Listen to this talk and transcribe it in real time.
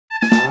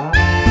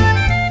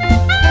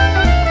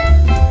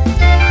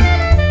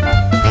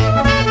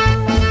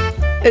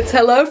It's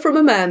hello from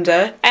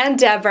Amanda. And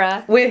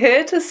Deborah. We're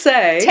here to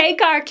say...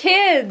 Take our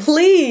kids!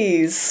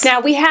 Please! Now,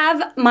 we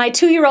have my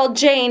 2-year-old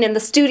Jane in the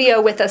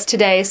studio with us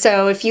today,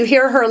 so if you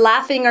hear her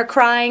laughing or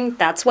crying,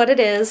 that's what it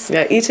is.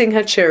 Yeah, eating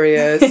her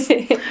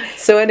Cheerios.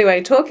 So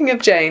anyway, talking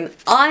of Jane,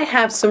 I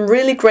have some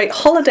really great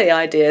holiday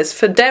ideas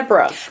for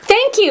Deborah.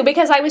 Thank you,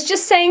 because I was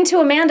just saying to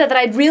Amanda that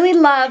I'd really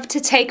love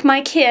to take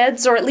my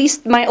kids, or at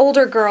least my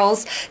older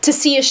girls, to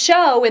see a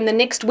show in the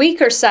next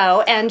week or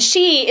so, and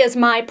she is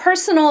my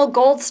personal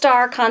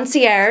Goldstar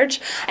concierge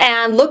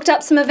and looked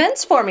up some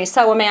events for me.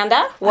 So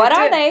Amanda, what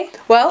are they?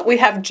 Well, we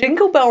have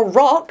Jingle Bell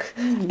Rock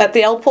at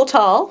the El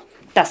Portal.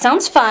 That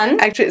sounds fun.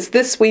 Actually, it's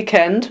this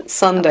weekend,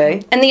 Sunday.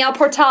 Okay. And the El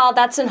Portal,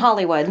 that's in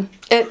Hollywood.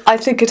 I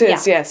think it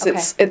is, yes. Okay.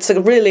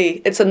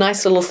 It's a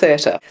nice little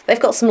theatre. They've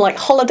got some like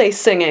holiday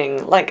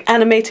singing, like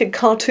animated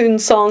cartoon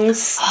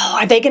songs. Oh,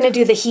 are they going to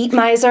do the Heat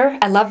Miser?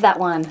 I love that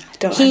one.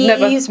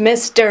 He's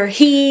Mr.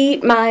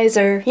 Heat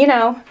Miser, you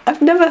know.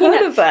 I've never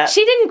heard of that.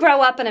 She didn't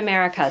grow up in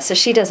America, so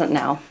she doesn't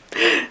know.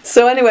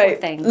 So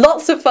anyway,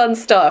 lots of fun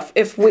stuff.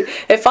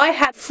 If I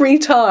had free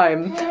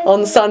time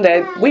on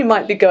Sunday, we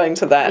might be going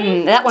to that.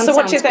 That one so sounds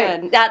what do you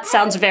think? good. That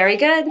sounds very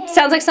good.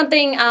 Sounds like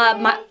something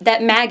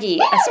that Maggie,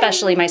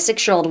 especially my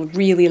 6-year-old, would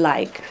really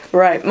like.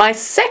 Right. My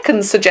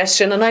second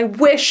suggestion, and I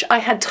wish I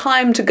had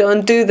time to go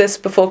and do this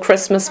before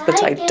Christmas,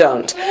 but I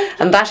don't,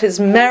 and that is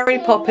Mary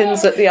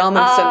Poppins at the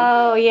Amundsen.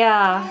 Oh,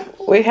 yeah.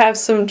 We have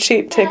some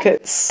cheap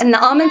tickets. And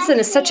the Amundsen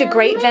is such a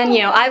great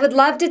venue. I would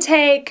love to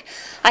take...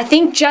 I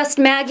think just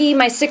Maggie,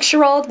 my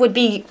 6-year-old, would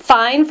be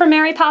fine for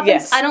Mary Poppins.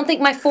 Yes. I don't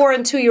think my 4-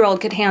 and 2-year-old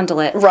could handle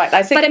it. Right,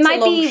 I think but it it's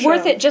might be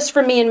worth it just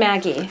for me and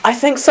Maggie. I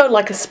think so,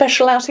 like a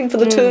special outing for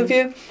the two of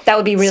you. That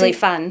would be really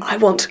fun. I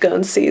want to go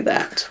and see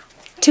that.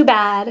 Too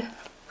bad.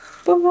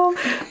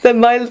 Then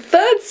my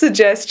third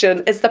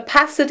suggestion is the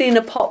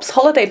Pasadena Pops,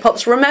 Holiday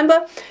Pops.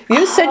 Remember,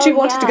 you said you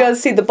wanted to go and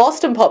see the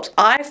Boston Pops.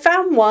 I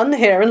found one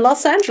here in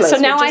Los Angeles. So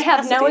now I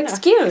have no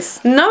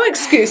excuse. No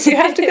excuse. You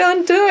have to go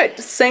and do it.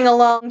 Sing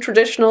along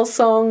traditional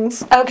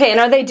songs. Okay,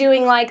 and are they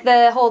doing like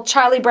the whole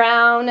Charlie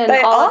Brown and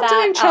all of that? They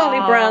are doing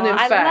Charlie Brown, in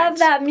fact. I love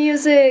that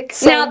music.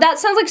 So, now, that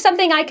sounds like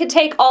something I could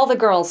take all the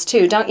girls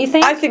to, don't you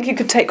think? I think you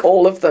could take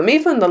all of them,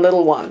 even the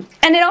little one.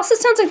 And it also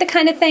sounds like the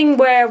kind of thing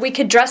where we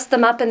could dress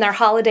them up in their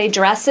holiday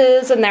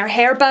dresses and their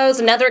hair bows,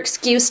 another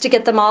excuse to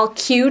get them all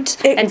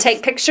cute and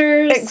take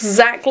pictures.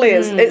 Exactly.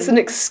 It's an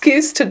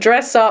excuse to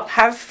dress up,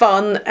 have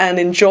fun, and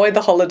enjoy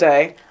the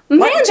holiday.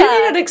 Amanda, do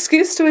you need an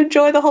excuse to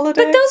enjoy the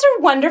holiday? But those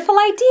are wonderful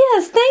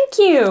ideas. Thank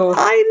you.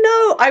 I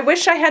know. I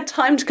wish I had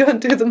time to go and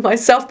do them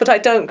myself, but I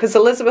don't, because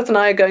Elizabeth and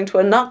I are going to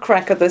a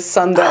Nutcracker this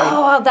Sunday.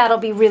 Oh, that'll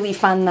be really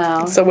fun,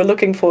 though. So we're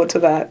looking forward to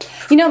that.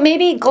 You know,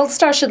 maybe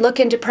Goldstar should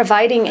look into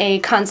providing a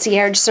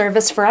concierge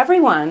service for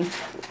everyone.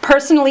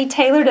 Personally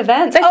tailored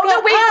events. Oh, no,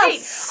 wait.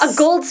 A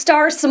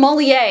Goldstar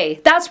sommelier.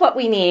 That's what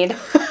we need.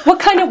 What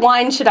kind of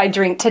wine should I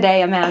drink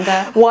today,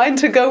 Amanda? Wine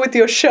to go with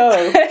your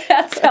show.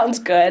 That sounds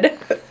good.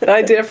 An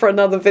idea for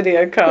another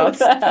video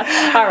cast.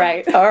 All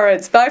right. All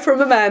right. Bye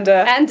from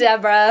Amanda. And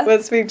Deborah.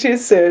 We'll speak to you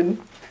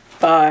soon.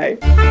 Bye.